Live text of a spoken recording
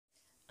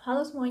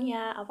Halo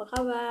semuanya, apa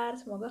kabar?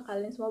 Semoga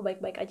kalian semua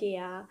baik-baik aja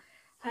ya.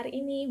 Hari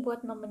ini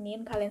buat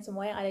nemenin kalian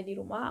semua yang ada di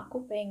rumah,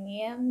 aku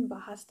pengen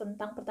bahas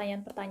tentang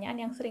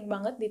pertanyaan-pertanyaan yang sering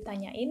banget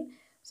ditanyain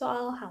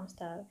soal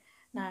hamster.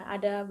 Nah,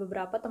 ada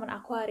beberapa teman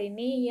aku hari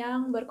ini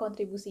yang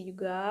berkontribusi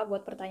juga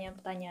buat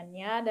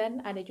pertanyaan-pertanyaannya, dan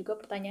ada juga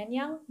pertanyaan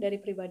yang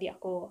dari pribadi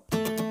aku.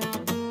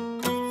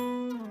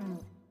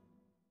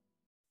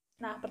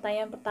 Nah,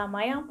 pertanyaan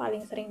pertama yang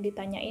paling sering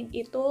ditanyain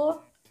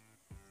itu,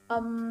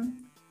 em,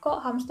 kok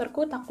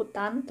hamsterku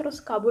takutan terus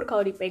kabur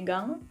kalau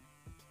dipegang?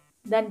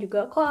 Dan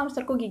juga, kok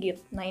hamsterku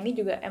gigit? Nah, ini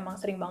juga emang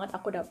sering banget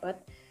aku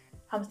dapet.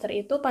 Hamster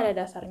itu pada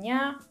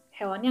dasarnya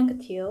hewan yang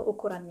kecil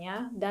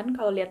ukurannya, dan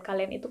kalau lihat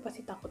kalian itu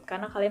pasti takut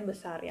karena kalian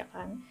besar, ya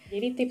kan?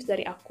 Jadi tips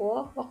dari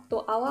aku, waktu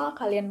awal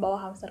kalian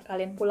bawa hamster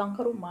kalian pulang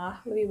ke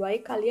rumah, lebih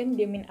baik kalian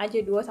diemin aja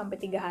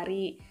 2-3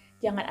 hari.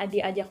 Jangan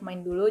diajak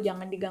main dulu,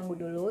 jangan diganggu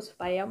dulu,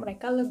 supaya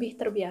mereka lebih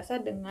terbiasa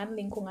dengan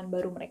lingkungan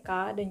baru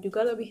mereka, dan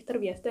juga lebih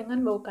terbiasa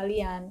dengan bau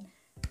kalian.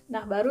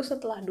 Nah, baru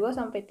setelah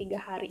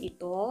 2-3 hari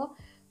itu,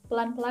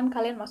 pelan-pelan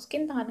kalian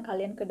masukin tangan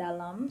kalian ke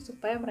dalam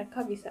supaya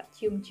mereka bisa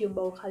cium-cium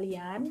bau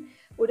kalian.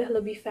 Udah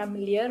lebih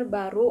familiar,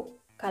 baru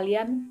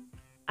kalian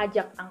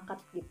ajak angkat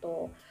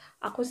gitu.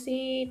 Aku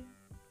sih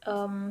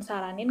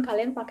saranin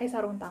kalian pakai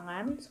sarung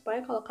tangan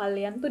supaya kalau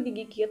kalian tuh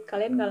digigit,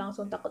 kalian nggak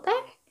langsung takut,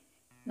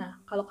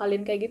 Nah, kalau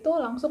kalian kayak gitu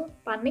langsung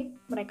panik,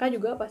 mereka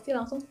juga pasti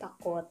langsung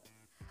takut.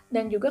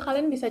 Dan juga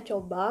kalian bisa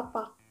coba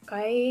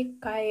pakai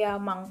kayak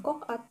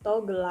mangkok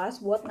atau gelas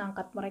buat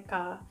ngangkat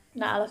mereka.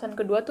 Nah, alasan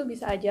kedua tuh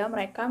bisa aja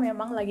mereka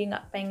memang lagi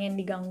nggak pengen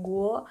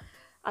diganggu,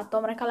 atau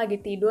mereka lagi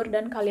tidur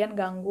dan kalian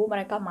ganggu,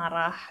 mereka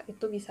marah.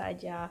 Itu bisa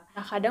aja.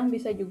 Nah, kadang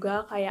bisa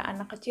juga kayak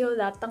anak kecil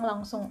datang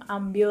langsung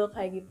ambil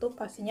kayak gitu,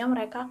 pastinya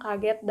mereka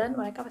kaget dan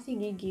mereka pasti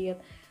gigit.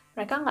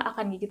 Mereka nggak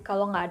akan gigit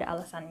kalau nggak ada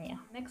alasannya.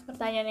 Next,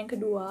 pertanyaan yang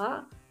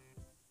kedua,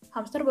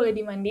 hamster boleh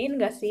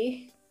dimandiin nggak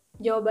sih?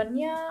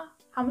 Jawabannya,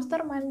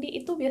 hamster mandi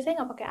itu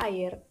biasanya nggak pakai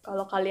air.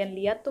 Kalau kalian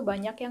lihat tuh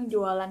banyak yang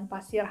jualan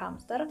pasir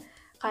hamster,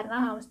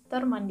 karena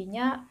hamster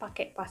mandinya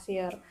pakai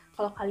pasir.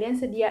 Kalau kalian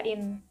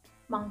sediain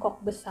mangkok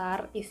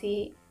besar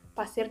isi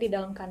pasir di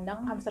dalam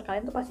kandang, hamster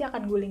kalian tuh pasti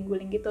akan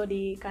guling-guling gitu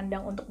di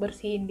kandang untuk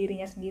bersihin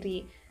dirinya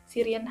sendiri.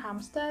 Syrian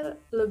hamster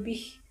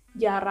lebih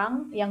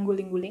jarang yang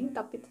guling-guling,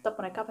 tapi tetap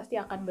mereka pasti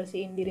akan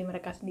bersihin diri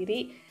mereka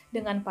sendiri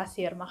dengan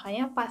pasir.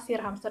 Makanya pasir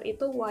hamster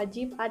itu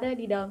wajib ada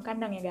di dalam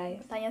kandang ya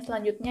guys. Pertanyaan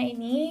selanjutnya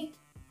ini,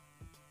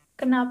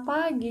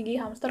 kenapa gigi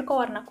hamster kok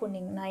warna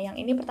kuning? Nah, yang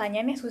ini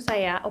pertanyaannya susah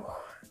ya.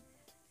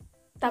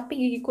 Tapi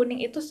gigi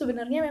kuning itu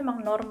sebenarnya memang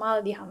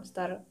normal di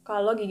hamster.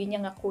 Kalau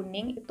giginya nggak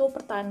kuning, itu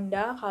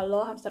pertanda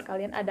kalau hamster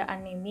kalian ada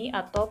anemi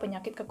atau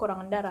penyakit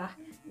kekurangan darah.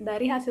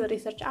 Dari hasil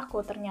research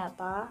aku,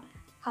 ternyata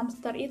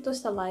hamster itu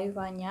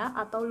salivanya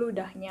atau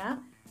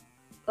ludahnya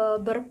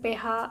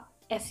ber-pH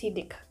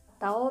acidic,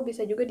 atau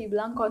bisa juga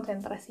dibilang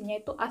konsentrasinya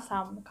itu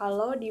asam.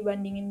 Kalau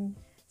dibandingin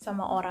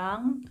sama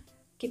orang,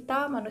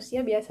 kita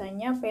manusia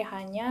biasanya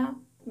pH-nya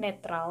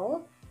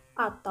netral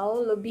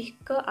atau lebih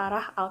ke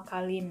arah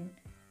alkalin.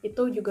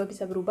 Itu juga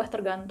bisa berubah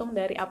tergantung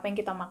dari apa yang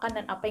kita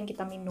makan dan apa yang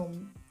kita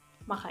minum.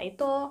 Maka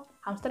itu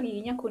hamster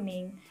giginya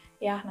kuning.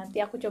 Ya, nanti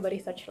aku coba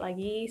research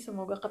lagi,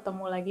 semoga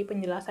ketemu lagi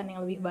penjelasan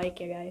yang lebih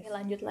baik ya guys.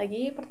 Lanjut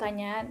lagi,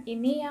 pertanyaan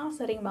ini yang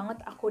sering banget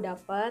aku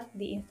dapat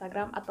di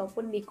Instagram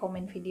ataupun di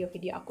komen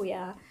video-video aku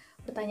ya.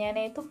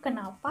 Pertanyaannya itu,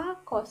 kenapa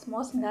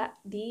Cosmos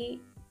nggak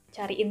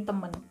dicariin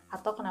temen?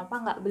 Atau kenapa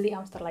nggak beli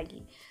hamster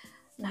lagi?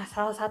 Nah,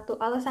 salah satu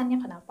alasannya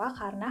kenapa,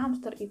 karena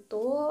hamster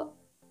itu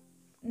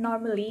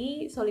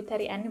normally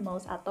solitary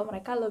animals, atau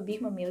mereka lebih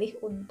memilih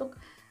untuk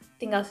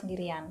tinggal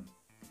sendirian.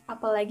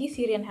 Apalagi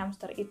Syrian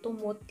hamster itu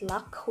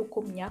mutlak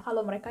hukumnya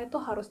kalau mereka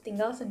itu harus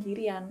tinggal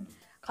sendirian.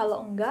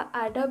 Kalau enggak,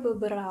 ada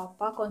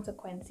beberapa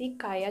konsekuensi,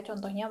 kayak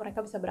contohnya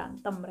mereka bisa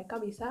berantem, mereka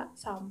bisa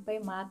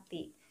sampai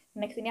mati.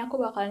 Next ini aku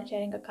bakalan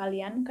sharing ke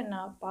kalian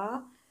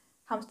kenapa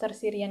hamster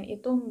Syrian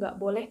itu nggak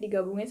boleh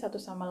digabungin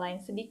satu sama lain.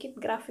 Sedikit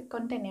grafik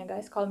konten ya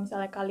guys, kalau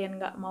misalnya kalian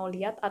nggak mau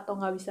lihat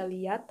atau nggak bisa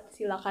lihat,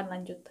 silakan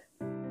lanjut.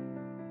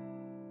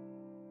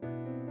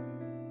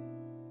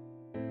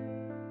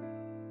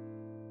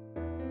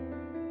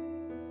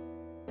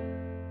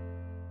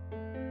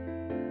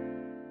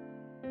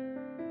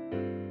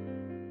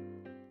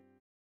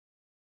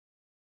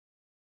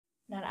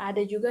 Dan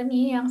ada juga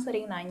nih yang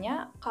sering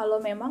nanya,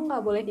 kalau memang nggak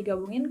boleh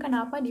digabungin,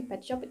 kenapa di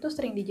pet shop itu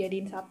sering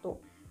dijadiin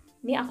satu?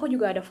 Ini aku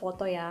juga ada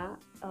foto ya,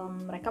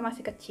 mereka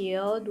masih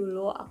kecil,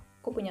 dulu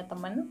aku punya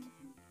temen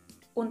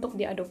untuk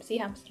diadopsi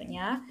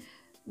hamsternya,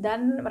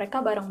 dan mereka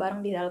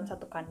bareng-bareng di dalam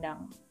satu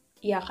kandang.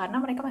 Ya, karena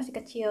mereka masih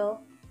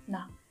kecil.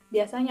 Nah,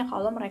 biasanya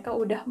kalau mereka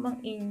udah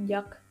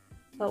menginjak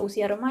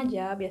usia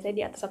remaja, biasanya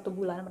di atas 1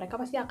 bulan, mereka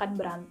pasti akan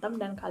berantem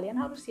dan kalian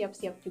harus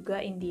siap-siap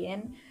juga in the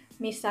end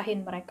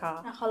misahin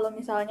mereka. Nah, kalau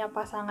misalnya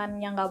pasangan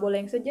yang nggak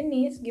boleh yang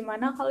sejenis,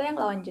 gimana kalau yang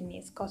lawan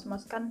jenis?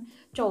 Cosmos kan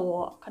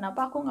cowok,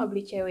 kenapa aku nggak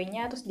beli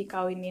ceweknya terus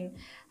dikawinin?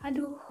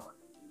 Aduh,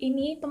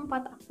 ini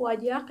tempat aku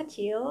aja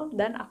kecil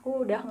dan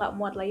aku udah nggak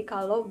muat lagi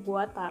kalau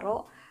buat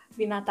taruh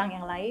binatang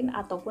yang lain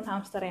ataupun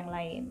hamster yang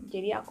lain.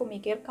 Jadi aku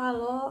mikir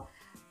kalau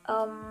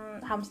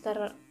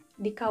hamster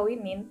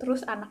dikawinin,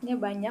 terus anaknya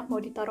banyak,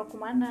 mau ditaruh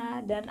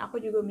kemana? Dan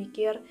aku juga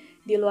mikir,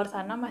 di luar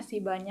sana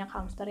masih banyak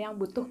hamster yang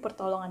butuh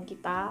pertolongan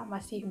kita,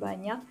 masih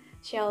banyak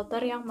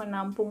shelter yang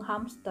menampung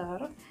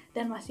hamster,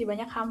 dan masih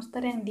banyak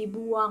hamster yang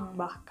dibuang.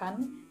 Bahkan,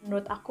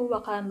 menurut aku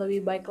bakalan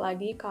lebih baik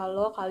lagi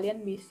kalau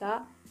kalian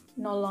bisa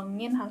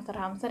nolongin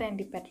hamster-hamster yang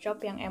di pet shop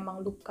yang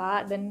emang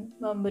luka dan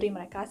memberi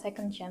mereka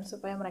second chance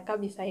supaya mereka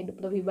bisa hidup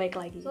lebih baik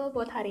lagi. So,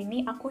 buat hari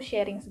ini aku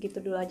sharing segitu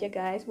dulu aja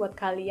guys. Buat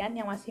kalian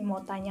yang masih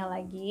mau tanya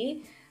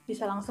lagi,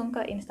 bisa langsung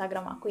ke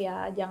Instagram aku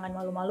ya. Jangan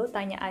malu-malu,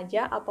 tanya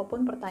aja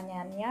apapun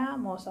pertanyaannya,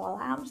 mau soal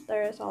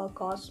hamster, soal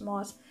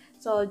kosmos,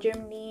 soal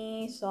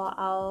Germany,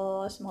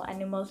 soal small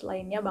animals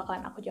lainnya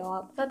bakalan aku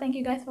jawab. So, thank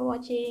you guys for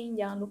watching.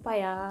 Jangan lupa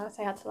ya,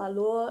 sehat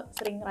selalu,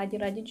 sering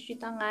rajin-rajin cuci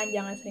tangan,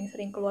 jangan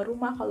sering-sering keluar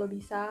rumah kalau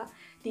bisa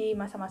di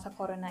masa-masa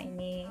corona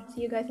ini.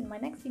 See you guys in my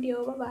next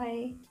video.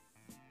 Bye-bye.